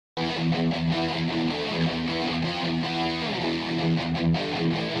Some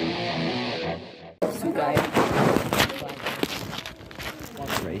guy.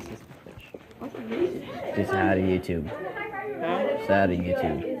 What's racist? Just out of YouTube. Just out of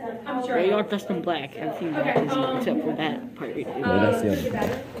YouTube. I'm sure you are dressed in black. I've seen black except for that part. No, that's the only thing.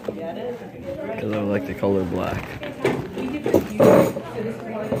 Because I like the color black. We did reviews, so this is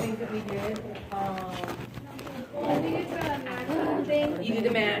one of the things that we did. You did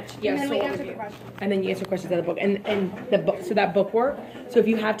the match, yes. And then we answered the questions. And then you answer questions out of the book. And the book, so that book work. So if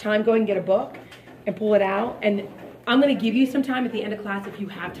you have time, go and get a book and pull it out. And I'm going to give you some time at the end of class if you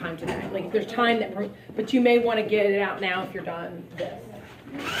have time today. Like if there's time that, but you may want to get it out now if you're done this.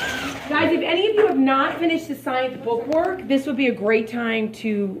 Guys, if any of you have not finished the science book work, this would be a great time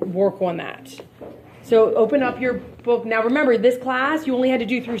to work on that. So open up your book. Now remember, this class, you only had to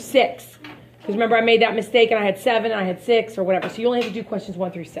do through 6. Because remember, I made that mistake and I had 7 and I had 6 or whatever. So you only have to do questions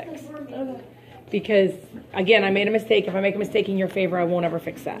 1 through 6. Because, again, I made a mistake. If I make a mistake in your favor, I won't ever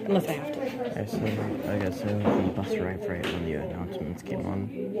fix that, unless I have to. I guess so. The bus arrived right when the announcements came on.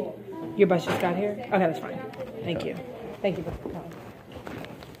 Your bus just got here? Okay, that's fine. Thank you. Thank you for coming.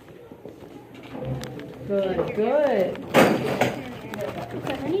 Good, good.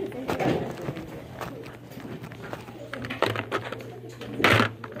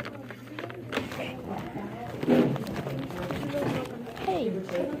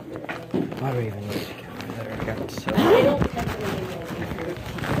 Why do we even need to go there? I got so...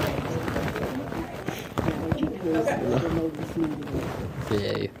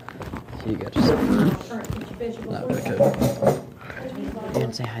 Yeah, you got yourself. Not very good. You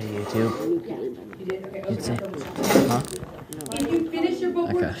didn't say hi to YouTube. You didn't say, huh? If you finish your book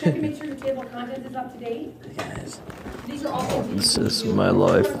work, check and make sure your table of contents is up to date. Guys, These are all this is my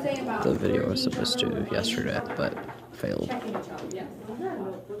life. The video was supposed to yesterday, but failed.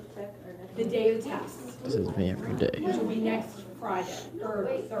 The day of the test, This is me every day. which will be next Friday or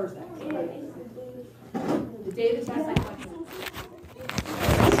Thursday. The day of the test.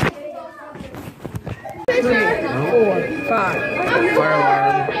 3, 4, 5. Fire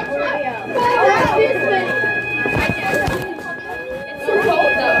alarm.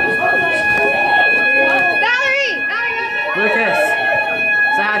 Lucas,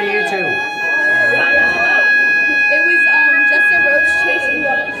 say hi to YouTube. It was just a roach chasing me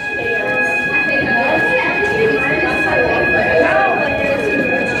up the stairs.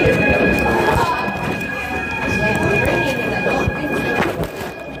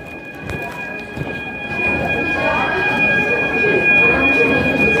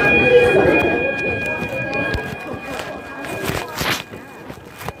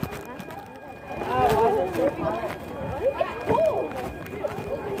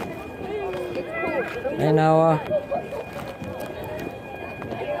 Hey Noah.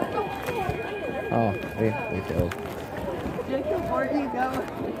 Oh, we failed. Jacob, where are you going?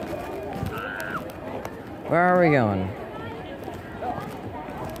 Where are we going?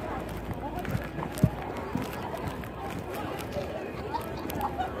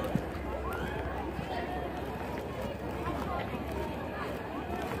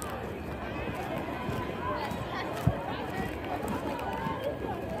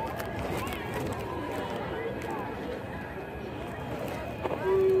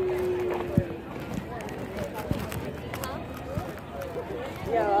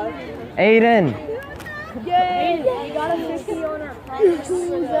 Aiden! Yay! We got a 50 on our practice.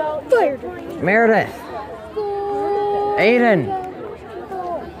 Meredith! Aiden!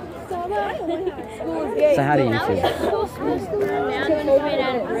 Say hi to YouTube.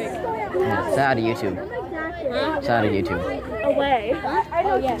 Say hi to YouTube. Say hi to YouTube. Away.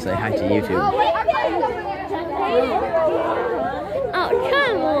 Say hi to YouTube. Oh,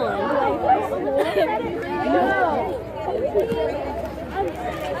 come on.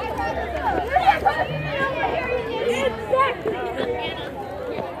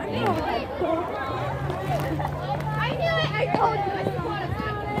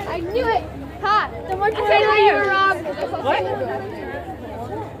 I knew it! Ha! So much more you were wrong. What?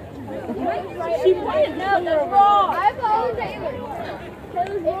 She pointed out that's wrong. I followed Taylor.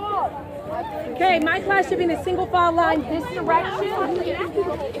 Taylor's wrong. Okay, my class should be in a single file line this direction.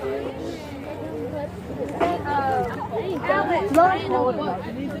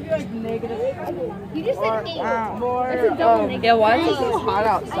 You just said 8. That's a double negative. Yeah, what? It's hot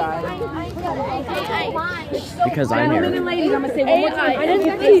outside. Because I'm Gentlemen and here. ladies, I'm going to say one more time. I didn't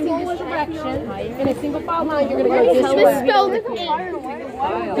direction. In a single file line, you're going to go this way. Misspelled 8.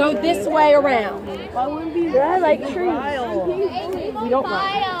 Go this way around. I like trees. We don't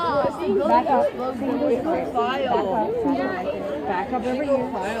run. Back up. Back up over here.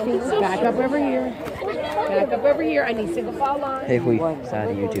 Back up over here. Back up over here. I need single file line. Hey, we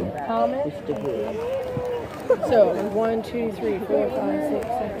started YouTube. Comment. So 1, 2, 3, 4, 5, 6,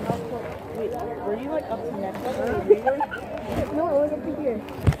 7. Were you like up to next? No, I was over here.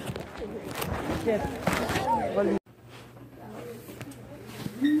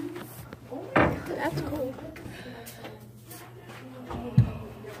 That's cool.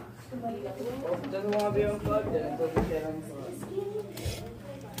 Doesn't want to be unplugged, then it doesn't get unplugged.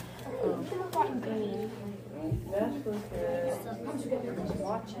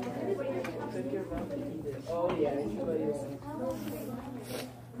 Oh yeah, everybody else.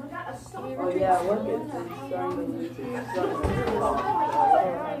 Oh yeah, look, it's starting to lose it. It's starting to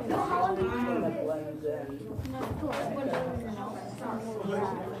blend in.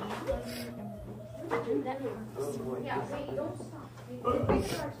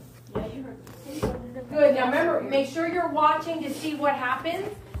 Good. Now remember, make sure you're watching to see what happens.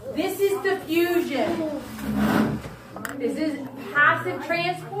 This is diffusion. This is passive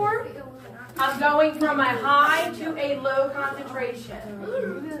transport. I'm going from a high to a low concentration.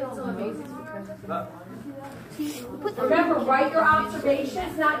 Remember, write your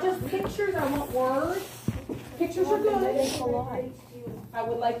observations, not just pictures. I want words. Pictures are good. I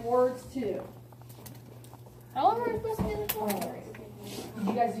would like words too. How long are we supposed to do this for? Did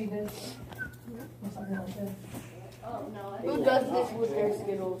you guys do this? Or something like this? Oh, no. Who does this with their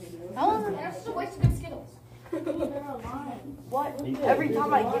Skittles? How long? That's just a waste of good Skittles. What? Every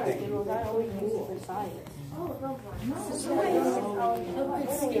time I get Skittles, I always use it for science. So,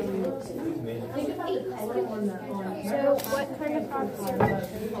 what kind of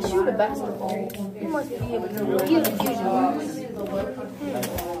props? Shoot a basketball. You must be able to use a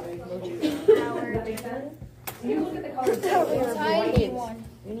Tiny one.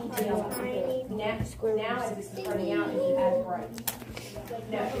 Next, now as it's spreading out, it's as bright.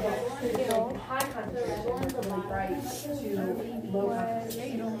 No, high concentration is really bright to low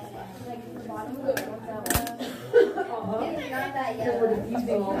concentration. So we're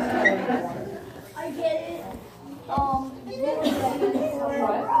diffusing all this. I get it.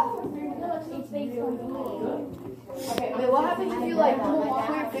 Okay, Wait, what happens if you like put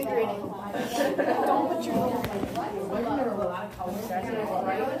your finger in it? don't put your there are a lot of colors. That's it,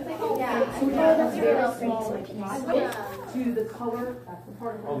 right? To the color, that's the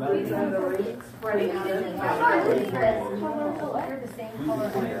part of spreading out.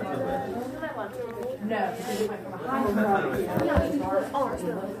 No, because it went from a high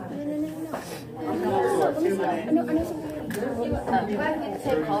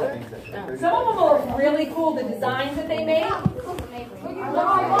Some of them are really cool, the designs that they make.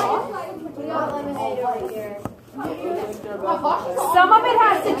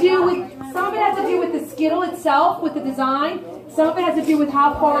 Some of it has to do with the Skittle itself, with the design. Some of it has to do with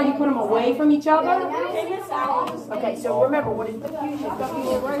how far you put them away from each other. Okay, so remember, what is diffusion?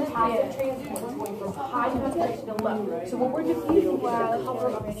 Diffusion, we're in passive transport. We're going from high concentration to low. So what we're diffusing is the color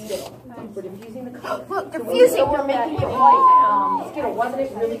of the Skittle. We're diffusing the color. Look, diffusing. So we're making it white. Skittle, wasn't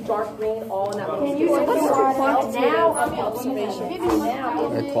it really dark green all in that little Skittle? Now, observation.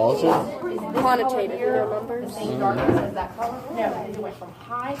 Qualitative? Quantitative, you remember? Same darkness as that color? No, it went from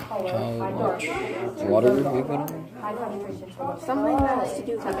high color, high dark. Water we put on? High concentration to low. Something that has to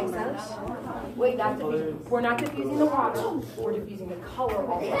do with Does that make sense? Wait, not diffusing. We're not diffusing the water. We're diffusing the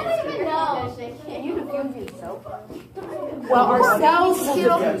color of it. Can you diffuse yourself? Well, our cells will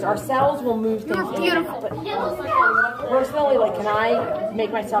diffuse. Our cells will move things. You're beautiful. But personally, like, can I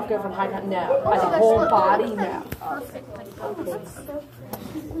make myself go from high concentration? No. As a whole body, no.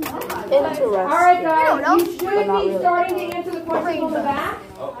 Interesting. All right, guys. You should be starting to answer the questions on the back.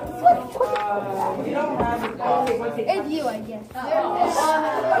 It's you, I guess.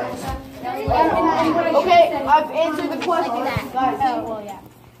 Okay, I've answered the question. Oh, well, yeah.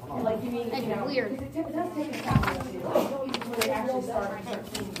 Like, you mean, That's you know, weird. it does take a time. Before they actually start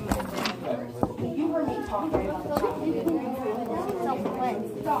you heard me talk about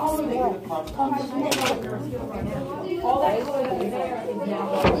all that color that was there is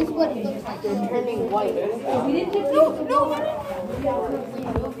now. This is what it looks like. They're turning white. We didn't do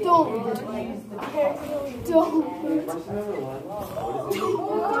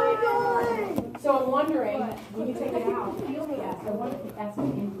So I'm wondering, when you take it out, feel the acid. I wonder if the acid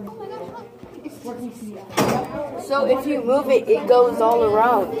increases. Where can you see that? So if you move it, it goes all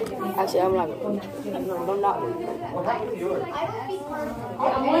around. Actually, I'm not going to. I'm not moving.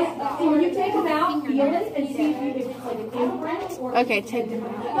 See, when you take them out, the feel it and see if it's like an imprint or. Okay, take it.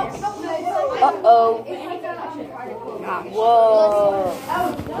 Uh-oh. Whoa.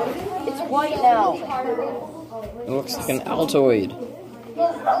 It's white now. It looks like an Altoid.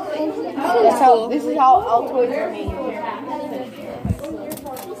 This is how Altoids are made.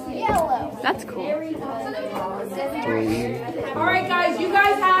 That's cool. All right, guys, you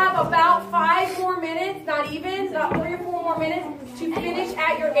guys have about 5 more minutes, not even, about 3 or 4 more minutes to finish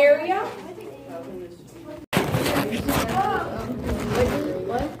at your area.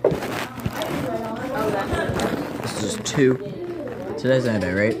 This is 2. Today's a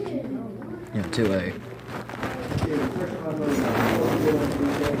day, right? Yeah, 2A.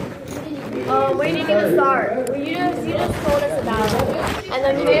 When are you gonna start? Well, you just told us about it, and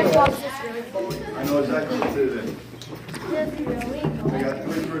then we have to watch this really cool. I know exactly what to do then. We got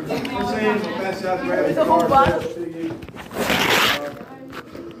 3 groups. We're saying we'll pass out gravity cards to you.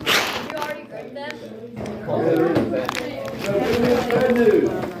 You already graded them? Good news.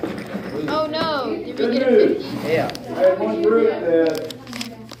 Oh no! Did we Good get a news. 50? Yeah. I had one group that.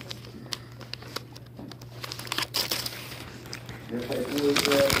 If they do it,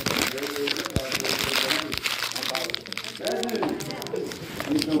 bad news.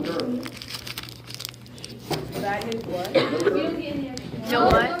 He's no curve. No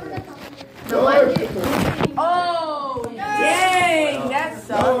what? No what? Oh, dang, that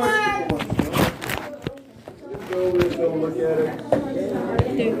sucks. Let's go over this, go look at it.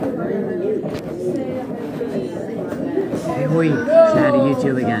 Wait, say hi to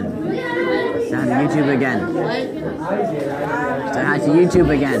YouTube again. Say hi to YouTube again. Say hi to YouTube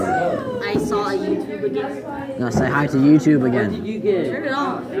again. I saw a YouTube again. No, say hi to YouTube again. You get Turn it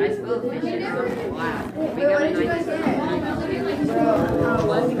off.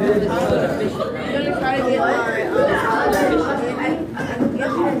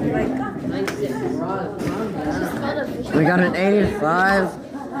 We got an 85. It's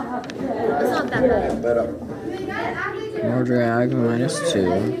not that bad. Better. More drag,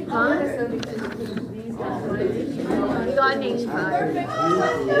 -2. Huh? You got an 85.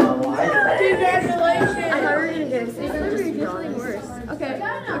 Congratulations. I thought we were gonna get a 60. Just to be honest. Okay,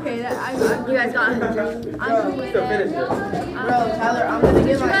 that You guys got 100. I'm with it. Bro, Tyler, I'm gonna get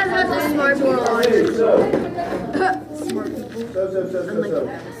You guys have the smart board on. So.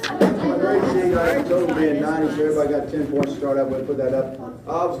 My grade sheet, I total being 90, so everybody got 10 points to start out with. Put that up.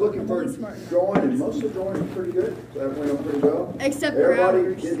 I was looking for drawing, and most of the drawings were pretty good. So that went on pretty well. Except for Everybody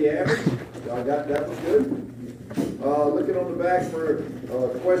ours. did the average. So I got that was good. Looking on the back for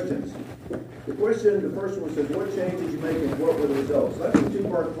questions. The question, the first one says, what changes did you make and what were the results? So that's a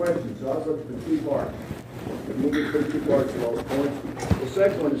 2-part question. So I was looking for 2 parts. We'll get through 2 parts of all the points. The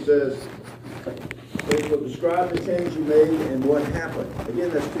second one says, describe the change you made and what happened. Again,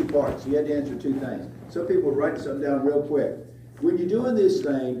 that's 2 parts. You had to answer 2 things. Some people write something down real quick. When you're doing this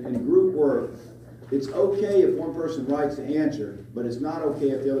thing in group work, it's okay if one person writes the answer, but it's not okay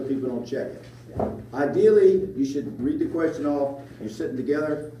if the other people don't check it. Ideally, you should read the question off, you're sitting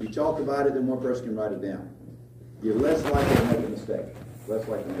together, you talk about it, then one person can write it down. You're less likely to make a mistake. Less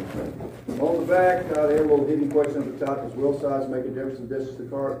likely to make a mistake. On the back, there are little hidden question at the top. Does wheel size make a difference in the distance the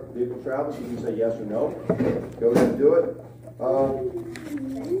car vehicle travels? You can say yes or no. Go ahead and do it.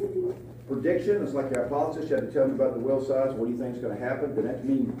 Prediction, it's like your hypothesis. You have to tell me about the wheel size. What do you think is going to happen? Doesn't have to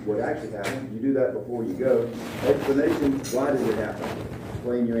mean what actually happened. You do that before you go. Explanation, why did it happen?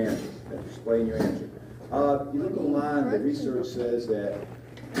 Explain your answer. Explain your answer. You look online, the research says that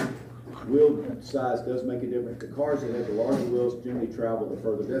wheel size does make a difference. The cars that have the larger wheels generally travel the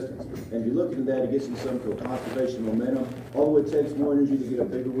further distance. And if you look into that, it gets you some to a conservation momentum. Although it takes more energy to get a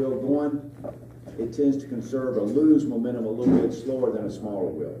bigger wheel going, it tends to conserve or lose momentum a little bit slower than a smaller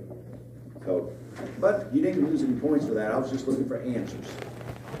wheel. So, but you didn't lose any points for that. I was just looking for answers.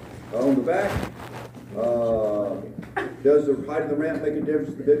 On the back, does the height of the ramp make a difference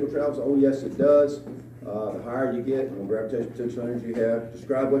if the vehicle travels? Oh, yes, it does. The higher you get, the more gravitational potential energy you have.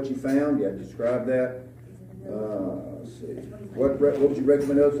 Describe what you found. You have to describe that. Let's see. What would you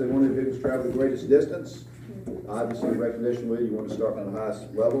recommend others if they wanted the vehicles to travel the greatest distance? Obviously, the recommendation would you want to start from the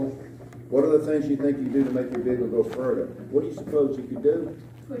highest level. What are the things you think you do to make your vehicle go further? What do you suppose you could do?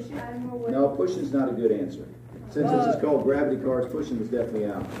 Pushing, adding more weight. No, pushing is not a good answer. Since this is called gravity cars, pushing is definitely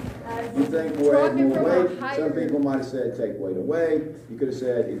out. You think more add more weight. Some people might have said take weight away. You could have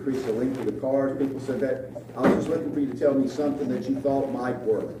said increase the length of the cars. People said that. I was just looking for you to tell me something that you thought might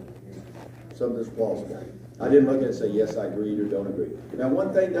work. Something that's plausible. I didn't look at it and say yes, I agreed or don't agree. Now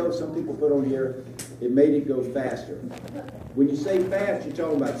one thing though, some people put on here, it made it go faster. When you say fast, you're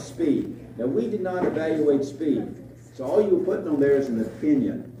talking about speed. Now we did not evaluate speed. So all you were putting on there is an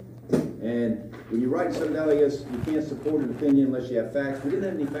opinion. And When you write something down like this, you can't support an opinion unless you have facts. We didn't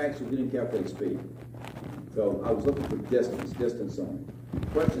have any facts, we didn't calculate speed. So I was looking for distance only.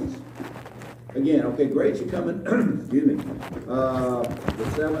 Questions? Again, okay, grades are coming, excuse me. The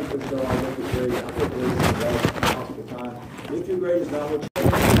 7th or so, I'll look at grades. I'll put grades in the best possible time. If your grade is not what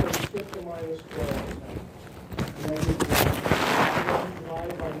Skip the minus 12.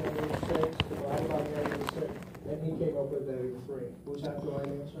 Divided by -6, divided by -6. And he came up with -3. Was that the right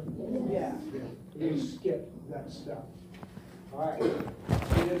answer? Yeah. You skipped that step. All right. He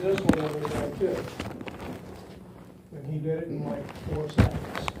did this one over there too. And he did it in like 4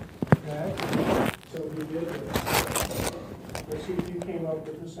 seconds. Okay? So he did this. Let's see if you came up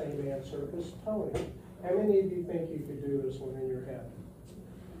with the same answer as Tony. How many of you think you could do this one in your head?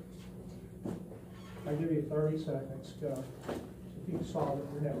 I'll give you 30 seconds. Go. If you can solve it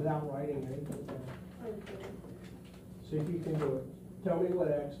in your head without writing anything down. See if you can do it. Tell me what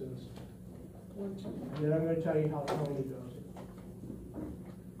X is. And then I'm going to tell you how Tony does it.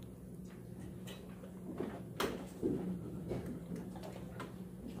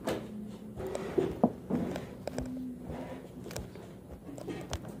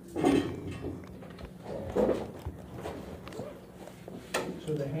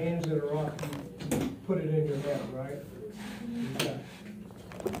 So the hands that are up, you put it in your head, right? Okay.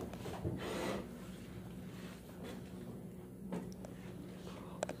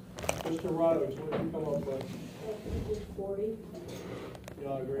 Mr. Rhodes, what did you come up with? 40.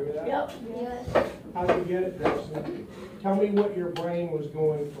 Y'all agree with that? Yep. Yes. How did you get it, Dustin? Tell me what your brain was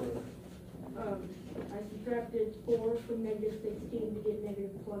going through. I subtracted 4 from -16 to get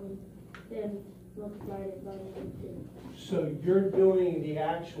 -20. Then multiplied it by -2. So you're doing the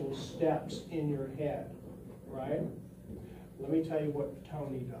actual steps in your head, right? Let me tell you what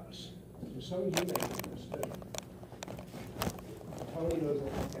Tony does. And some of you may do this too. Tony doesn't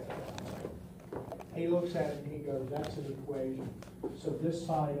look at that. He looks at it and he goes, that's an equation. So this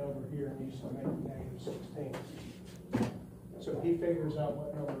side over here needs to make -16. So he figures out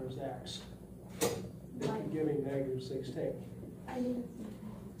what number is x. It can give him -16.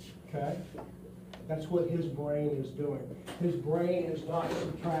 Okay? That's what his brain is doing. His brain is not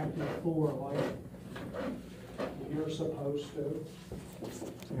subtracting 4 like you're supposed to.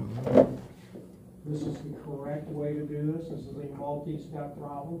 This is the correct way to do this. This is a multi-step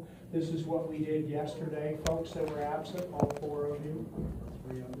problem. This is what we did yesterday, folks that were absent, all 4 of you,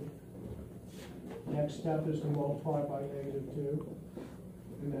 3 of you. Next step is to multiply by -2,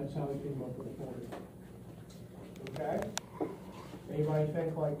 and that's how we came up with 40. Okay? Anybody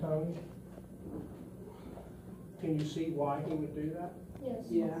think like Tony? Can you see why he would do that? Yes.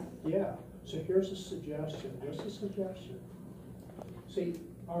 Yeah. Yeah. So here's a suggestion, just a suggestion. See,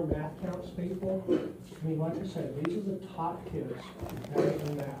 our math counts people, I mean, like I said, these are the top kids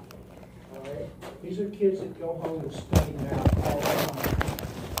in math, all right? These are kids that go home and study math all the time.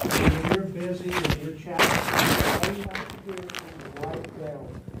 And when you're busy and you're chatting, all you have to do is write it down.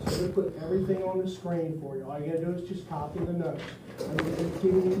 So we put everything on the screen for you. All you gotta do is just copy the notes. I'm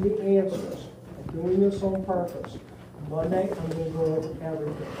giving you the answers. I'm doing this on purpose. Monday, I'm gonna go over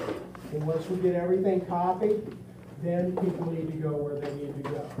everything. And once we get everything copied, then people need to go where they need to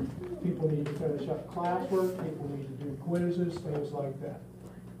go. People need to finish up classwork, people need to do quizzes, things like that.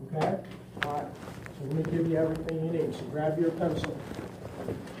 Okay? All right. So let me give you everything you need. So grab your pencil.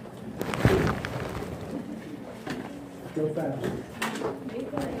 Go fast.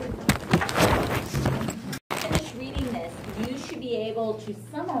 Finish reading this, you should be able to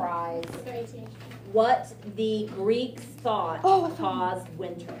summarize what the Greeks thought caused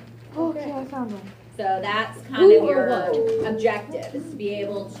winter. Okay, I found one. So that's kind Who of or your what? objective, is to be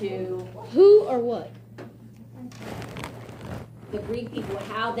able to, Who or what? the Greek people,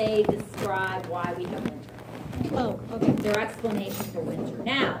 how they describe why we have winter. Oh, okay. Their explanation for winter.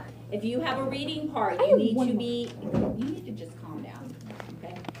 Now, if you have a reading part, you need to just calm down,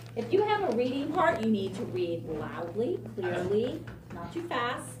 okay? If you have a reading part, you need to read loudly, clearly, not too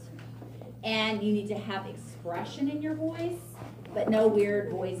fast, and you need to have expression in your voice, but no weird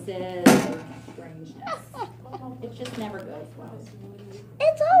voices or strangeness. It just never goes well.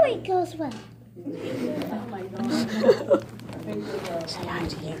 It always goes well. Oh my God. Say hi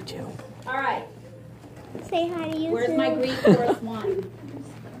to YouTube. All right. Say hi to you. Where's my Greek chorus 1?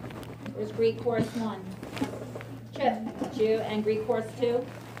 Where's Greek chorus 1? Chip, you and Greek chorus 2?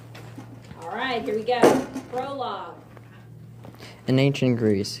 All right, here we go. Prologue. In ancient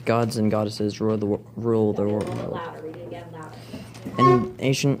Greece, gods and goddesses rule the Roll it world. louder. Read it again louder. In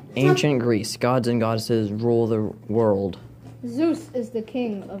ancient Greece, gods and goddesses rule the world. Zeus is the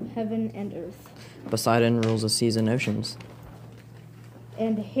king of heaven and earth. Poseidon rules the seas and oceans.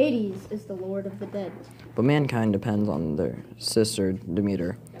 And Hades is the lord of the dead. But mankind depends on their sister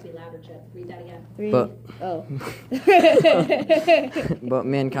Demeter. Gotta be louder, Chet. Read that again. But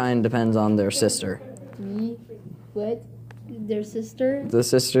mankind depends on their sister. What? Their sister? The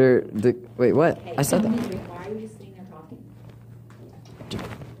sister. Wait, what? Okay, I said that. why are you just sitting there talking?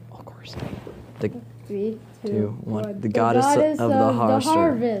 Of course. The 3, 2, 2, 1. 1. The goddess of the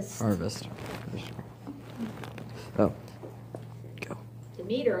harvest. Harvest. Oh. Go.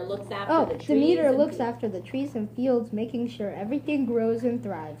 Demeter looks after the trees. Demeter and looks after the trees and fields, making sure everything grows and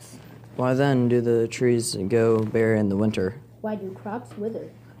thrives. Why then do the trees go bare in the winter? Why do crops wither?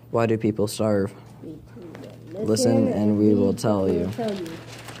 Why do people starve? 3, 2, 1. Listen and we will tell you.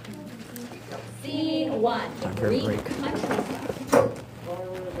 Scene 1. Time for a Greek break. countryside.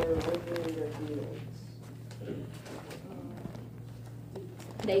 Farmers are working in their fields.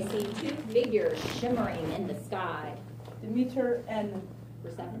 They see two figures shimmering in the sky. Demeter and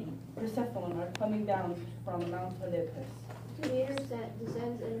Persephone. Persephone are coming down from Mount Olympus. Demeter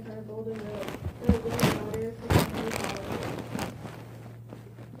descends in her golden robe. Her granddaughter Persephone follows her.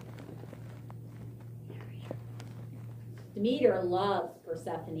 Demeter loves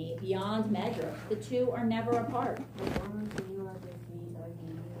Persephone beyond measure. The two are never apart.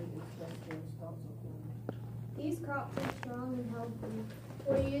 These crops are strong and healthy.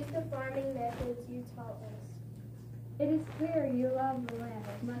 We use the farming methods you taught us. It is clear you love the land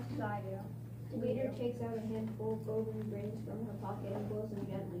as much as I do. Demeter takes out a handful of golden grains from her pocket and blows them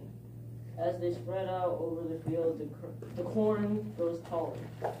gently. As they spread out over the field, the corn grows taller.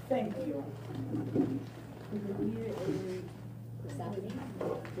 Thank you. Persephone.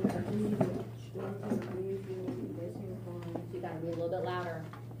 You gotta read a little bit louder.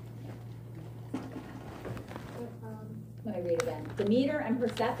 Let me read it again. Demeter and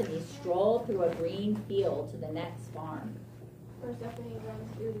Persephone stroll through a green field to the next farm. Persephone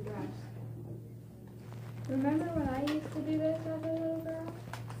runs through the grass. Remember when I used to do this as a little girl?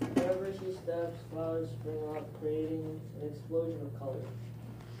 Wherever she steps, flowers spring up, creating an explosion of color.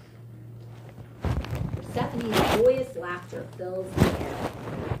 Persephone's joyous laughter fills the air.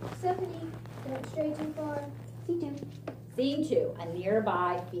 Persephone, don't stray too far. Scene 2, a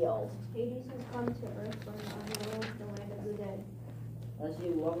nearby field. Hades has come to Earth from Underworld, the land of the dead. As he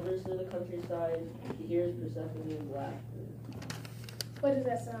wanders through the countryside, he hears Persephone's laughter. What does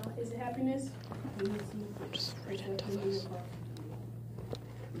that sound? Is it happiness? Just read it to us.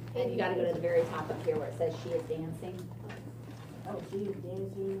 And you gotta go to the very top up here where it says she is dancing. Oh, she is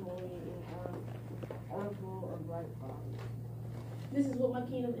dancing, holding in armful of bright flowers. This is what my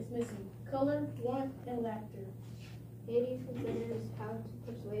kingdom is missing. Color, warmth, and laughter. Hades considers how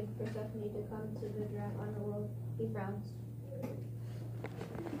to persuade Persephone to come to the underworld. He frowns.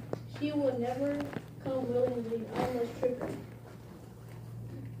 She will never come willingly. I must trick her.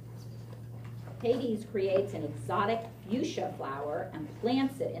 Hades creates an exotic fuchsia flower and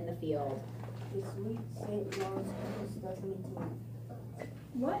plants it in the field. The sweet Saint belongs to Persephone too.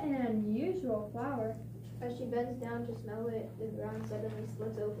 What an unusual flower. As she bends down to smell it, the ground suddenly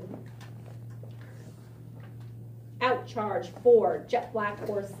splits open. Out charge 4 jet black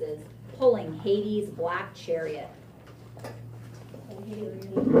horses pulling Hades' black chariot.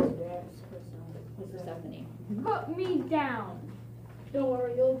 Persephone. Put me down. Don't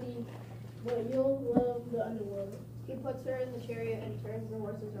worry, you'll love the underworld. He puts her in the chariot and turns the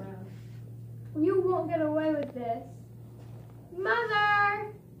horses around. You won't get away with this.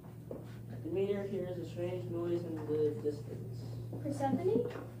 Mother! Demeter hears a strange noise in the distance. Persephone?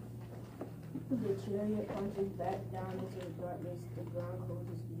 The chariot punches back down into the darkness. The ground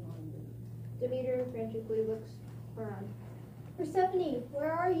closes behind it. Demeter frantically looks around. Persephone,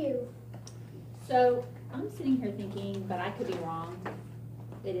 where are you? So I'm sitting here thinking, but I could be wrong.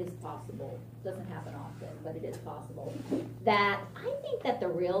 It is possible. Doesn't happen often, but it is possible. That I think that the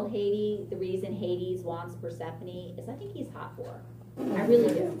real Hades, the reason Hades wants Persephone is I think he's hot for her. I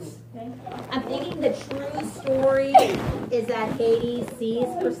really do. I'm thinking the true story is that Hades sees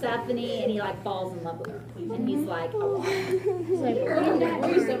Persephone and he like falls in love with her. And he's like, I want her.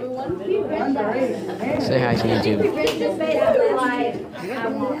 Say hi to YouTube. He's just basically like, I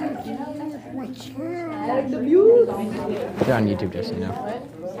want her. Put it on YouTube just so you know.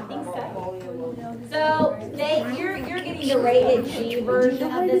 I think so. So you're getting the rated G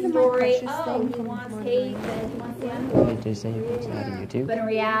version of this story. Oh, he wants Hades and he wants the underworld. Did you say you can say hi to YouTube? But in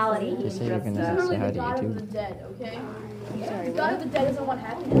reality, Did you he's say you're just going to say hi to YouTube? dead, okay? The God of the dead doesn't want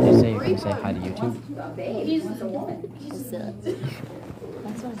happiness. Did you say you're going to say hi to YouTube? babe. He's a woman.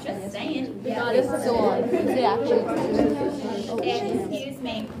 Just saying. The God is still alive. Excuse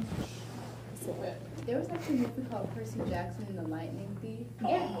me. There was actually a movie called Percy Jackson and the Lightning Thief.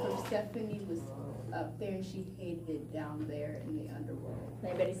 Yeah. Persephone was up there and she hated it down there in the underworld.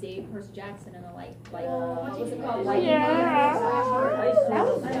 Anybody see Percy Jackson and the light? What what was is it it called? called? Yeah. That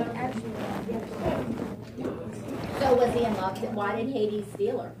was actually. So was he in love? Why did Hades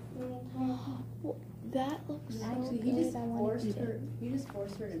steal her? That looks so Actually, good. he just I wanna forced eat her. it. He just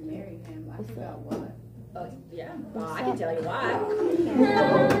forced her to marry him. I forgot why. Oh, yeah. Well, I can tell you why.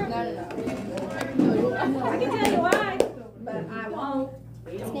 No. I can tell you why, but I won't.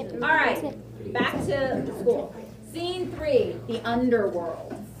 All right, back to school. Scene 3, the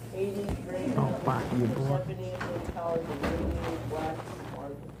underworld. Hades brings Persephone into the palace of radiant black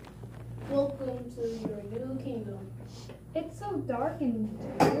marble. Welcome to your new kingdom. It's so dark and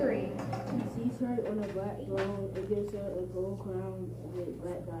dreary. He sees her on a black throne and gives her a gold crown with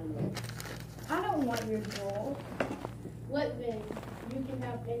black diamonds. I don't want your gold. What then? You can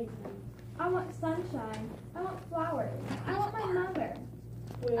have anything. I want sunshine. I want flowers. I want my mother.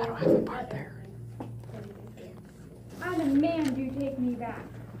 Well, I don't have a part there. I demand you take me back.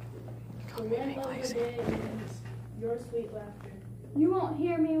 The wind of the dead is your sweet laughter. You won't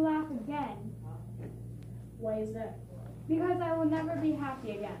hear me laugh again. Why is that? Because I will never be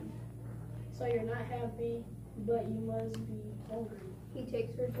happy again. So you're not happy, but you must be hungry. He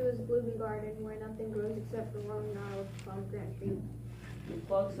takes her to his blooming garden where nothing grows except for long gnarled pomegranate trees. He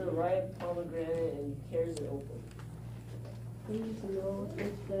plucks a ripe pomegranate and tears it open. We need to know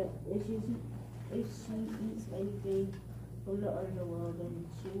if she eats anything from the underworld, then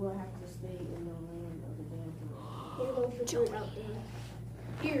she will have to stay in the land of the damned. He holds the fruit out there.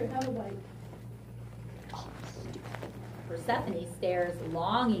 Here, have a bite. Persephone stares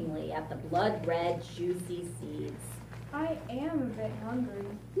longingly at the blood-red, juicy seeds. I am a bit hungry.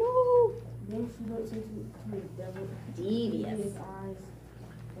 No. Then she looks into her devil Devious. eyes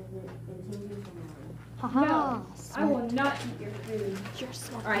and continues on. Haha. No, I will not eat your food. You're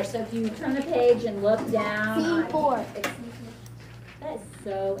so All right, so if you turn the page and look down. Scene 4. That is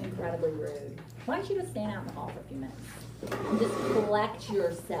so incredibly rude. Why don't you just stand out in the hall for a few minutes and just collect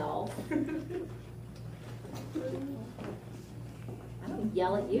yourself? I don't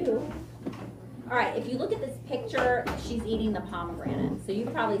yell at you. All right, if you look at this picture, she's eating the pomegranate. So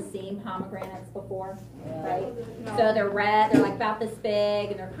you've probably seen pomegranates before, right? So they're red, they're like about this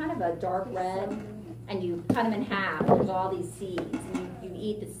big, and they're kind of a dark red. And you cut them in half, and there's all these seeds, and you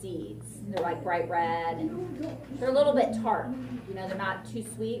eat the seeds. They're like bright red, and they're a little bit tart. You know, they're not too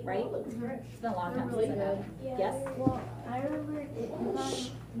sweet, right? It's been a long time since I had them. Yes? Well, I remember, you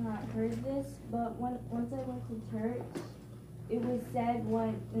probably not heard this, but once I went to church, it was said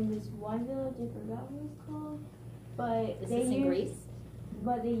in this one village, I forgot what it was called, but Is this in Greece?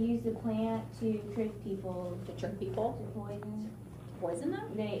 But they used the plant to trick people. To trick people? To poison. Poison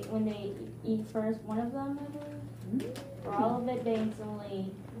them? When they eat first one of them, I believe, or all of it, they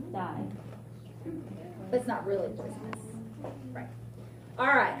instantly die. But it's not really poisonous. Right. All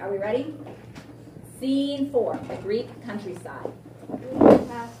right, are we ready? Scene 4, the Greek countryside.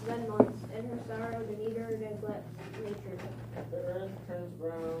 Past then months, in her sorrow, Demeter neglects nature. The earth turns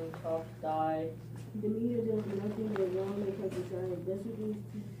brown, crops die. Demeter does nothing but wrong because the giant desperately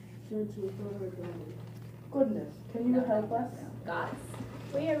searching for her daughter. Goodness, can you help us? Goddess.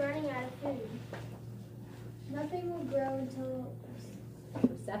 We are running out of food. Nothing will grow until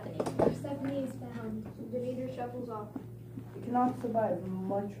Persephone is found. Demeter shuffles off. We cannot survive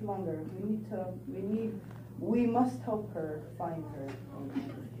much longer. We must help her find her.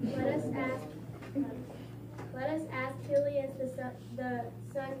 Let us ask Helios, the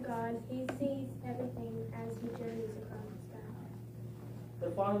sun god. He sees everything as he journeys across the sky. The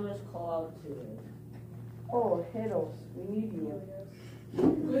farmers call out to him. Oh, Helios, we need you.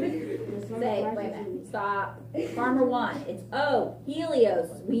 Say, wait a minute, stop. Farmer 1, it's, oh, Helios,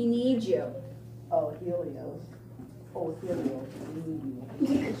 we need you. Oh, Helios. Oh, Helios, we need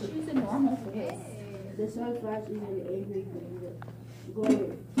you. She's a normal voice. The sun flashes an angry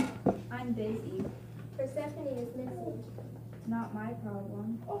glory. I'm busy. Persephone is missing. Not my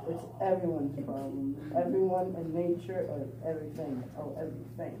problem. It's everyone's problem. Everyone in nature or everything. Oh,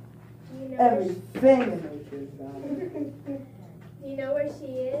 everything. Everything in nature is gone. Do you know where she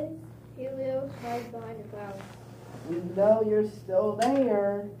is? Helios hides behind a cloud. We know you're still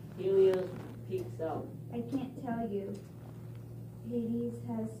there. Helios peeks out. I can't tell you. Hades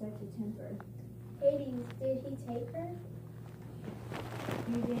has such a temper. Hades, did he take her?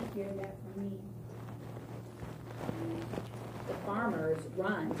 You didn't hear that from me. The farmers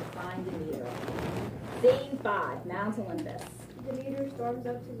run to find Demeter. Scene 5, Mount Olympus. Demeter storms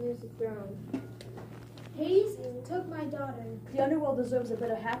up to Zeus' throne. Hades took my daughter. The underworld deserves a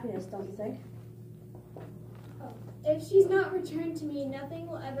bit of happiness, don't you think? If she's not returned to me, nothing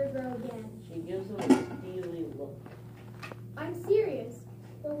will ever grow again. She gives him a steely look. I'm serious.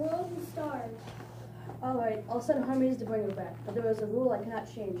 The world will starve. Alright, I'll send Hermes to bring her back, but there is a rule I cannot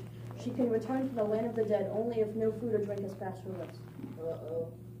change. She can return to the land of the dead only if no food or drink has passed her lips. Uh-oh.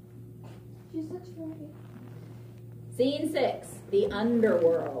 She's such a fairy. Scene 6, the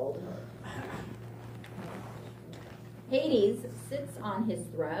underworld. Hades sits on his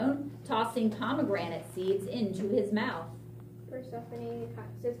throne, tossing pomegranate seeds into his mouth. Persephone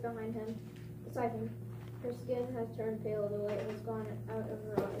sits beside him. Her skin has turned pale, the light has gone out of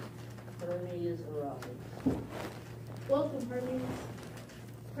her eyes. Hermes arrives. Welcome, Hermes.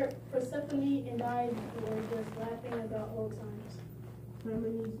 Persephone and I were just laughing about old times.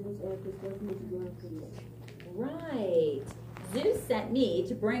 Hermes is after Stephanie's birthday. Right. Zeus sent me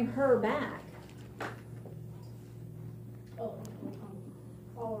to bring her back. Oh,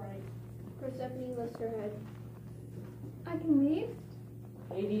 all right. Persephone lifts her head. I can leave?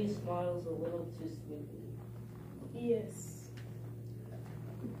 Hades smiles a little too sweetly. Yes.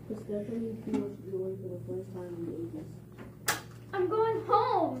 Stephanie feels joy for the first time in ages. I'm going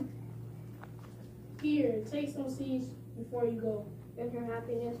home. Here, take some seeds before you go. In her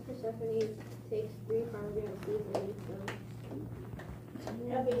happiness, Persephone takes 3 pomegranate seeds and eats them.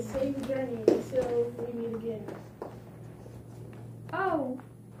 Have a safe journey until we meet again. Oh,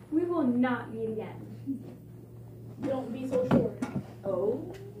 we will not meet again. Don't be so sure.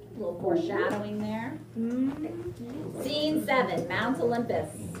 Oh, a little foreshadowing there. Scene 7, Mount Olympus.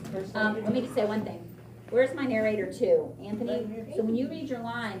 Let me just say one thing. Where's my narrator too? Anthony? So when you read your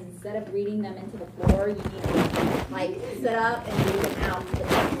lines, instead of reading them into the floor, you need to like sit up and read them out to the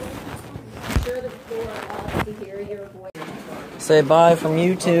floor. I'm sure the floor wants to hear your voice. Say bye from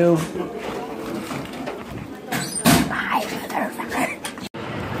YouTube. Bye.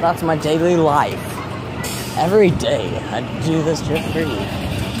 That's my daily life. Every day I do this just for you.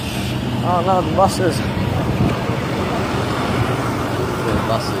 Oh no, the buses. The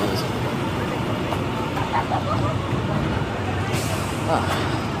buses.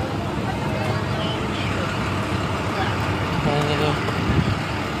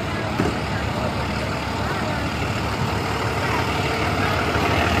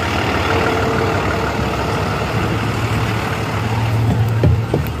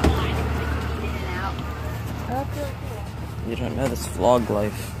 You don't know this vlog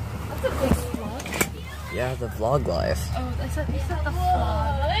life. What's a big vlog? Yeah, the vlog life. Oh, I said the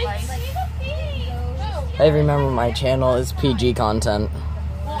vlog life. Hey, remember my channel is PG content.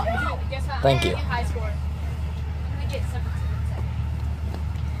 Thank you.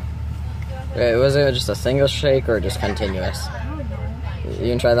 Wait, was it just a single shake or just continuous? You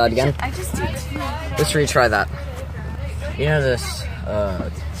can try that again? I just did 2. Let's retry that. You know this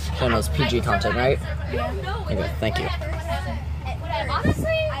channel is PG content, right? Yeah. Okay, thank you.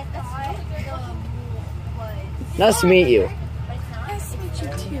 Honestly, Nice to meet you. nice to meet you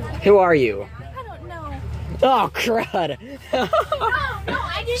too. Who are you? I don't know. Oh, crud. No,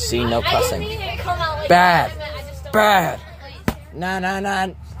 I didn't. See, no I cussing. didn't mean it to come out like Bad. that. I just don't Bad. Nah, nah, nah.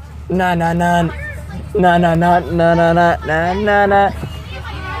 Nah, nah, nah. Nah, nah, nah, nah, nah, nah, nah, nah, nah.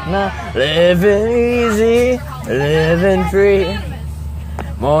 Nah. Living easy, living free.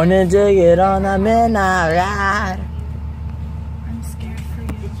 Morning to get on the midnight ride. I'm scared for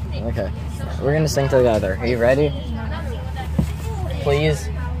you. Okay, we're gonna sing together. Are you ready? Please,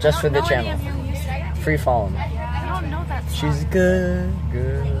 just for the channel. Free falling. I don't know that song. She's a good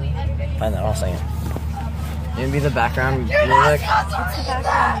girl. Fine, then I'll sing it. You can be the background music. What's the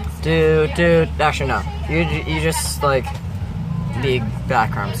background? Dude. Actually, no. You just like be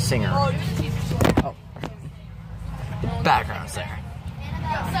background singer. Oh, background singer.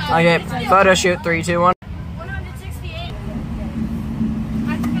 Okay, photo shoot. 3, 2, 1. 168.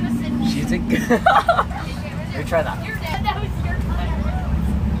 I'm gonna sit. She's a good. Retry that. You're dead. That was your time.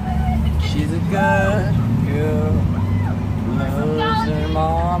 She's a good girl. Loves her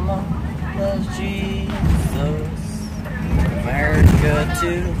mama. Loves Jesus. America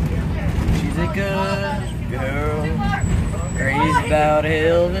too. She's a good girl. Crazy about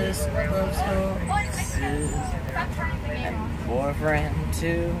Elvis. Loves horses. And boyfriend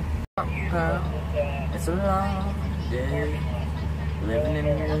too. It's a long day. Living in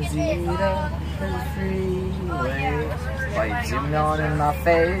Rosita. The freeway. White zooming on in my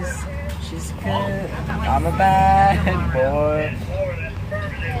face. She's good. I'm a bad boy.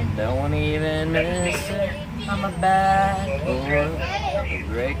 Don't even miss it. I'm a bad boy.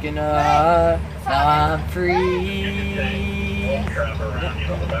 Breaking her heart. Now I'm free.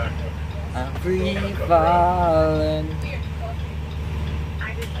 I'm free falling.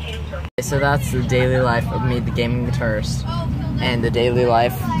 So that's the daily life of me, the gaming guitarist, and the daily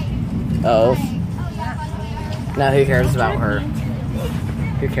life of. Now, who cares about her?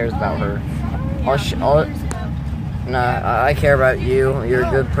 Who cares about her? I care about you. You're a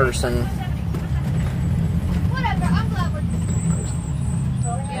good person. Whatever, I'm glad we're.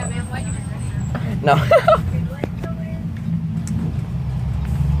 Yeah, man, why'd you No.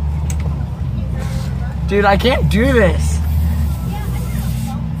 Dude, I can't do this.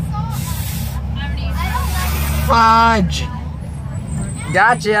 Fudge.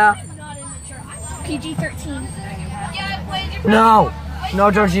 Gotcha. PG-13. No.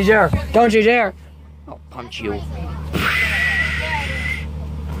 No, don't you dare. Don't you dare. I'll punch you.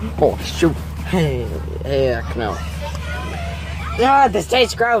 Oh, shoot. Hey, heck no. Ah, this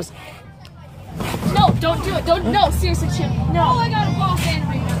tastes gross. No, don't do it. No, seriously, Chip. No. Oh, I got a ball fan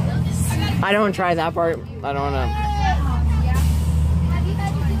right now. I don't try that part. I don't know.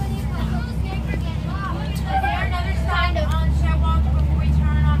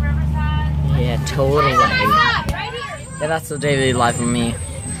 Yeah, totally. Yeah, that's the daily life of me.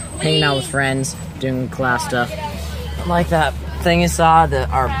 Hanging out with friends, doing class stuff. Like that thing you saw,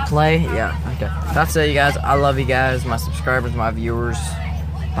 our play. Yeah, okay. That's it, you guys. I love you guys, my subscribers, my viewers,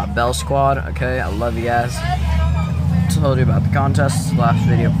 my Bell Squad. Okay, I love you guys. Told you about the contest last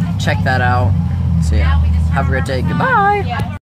video. Check that out. So yeah, have a great day. Goodbye.